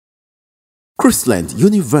Chrisland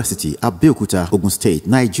University, Abeokuta, Ogun State,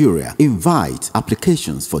 Nigeria, invites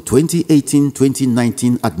applications for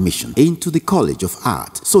 2018-2019 admission into the College of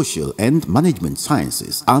Art, Social and Management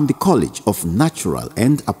Sciences and the College of Natural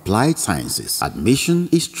and Applied Sciences. Admission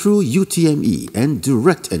is through UTME and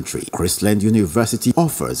direct entry. Chrisland University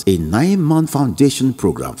offers a 9-month foundation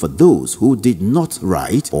program for those who did not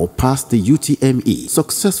write or pass the UTME.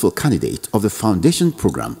 Successful candidates of the foundation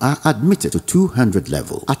program are admitted to 200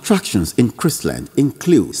 level. Attractions in Chrisland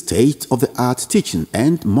include state-of-the-art teaching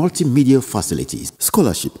and multimedia facilities,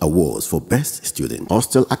 scholarship awards for best student,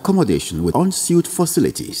 hostel accommodation with en-suite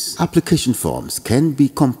facilities. Application forms can be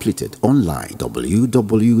completed online.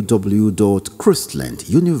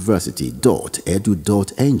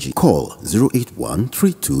 www.chrislanduniversity.edu.ng. Call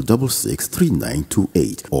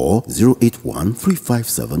 081-3266-3928 or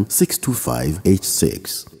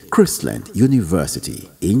 081-357-62586. Chrisland University,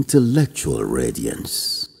 Intellectual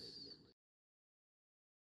Radiance.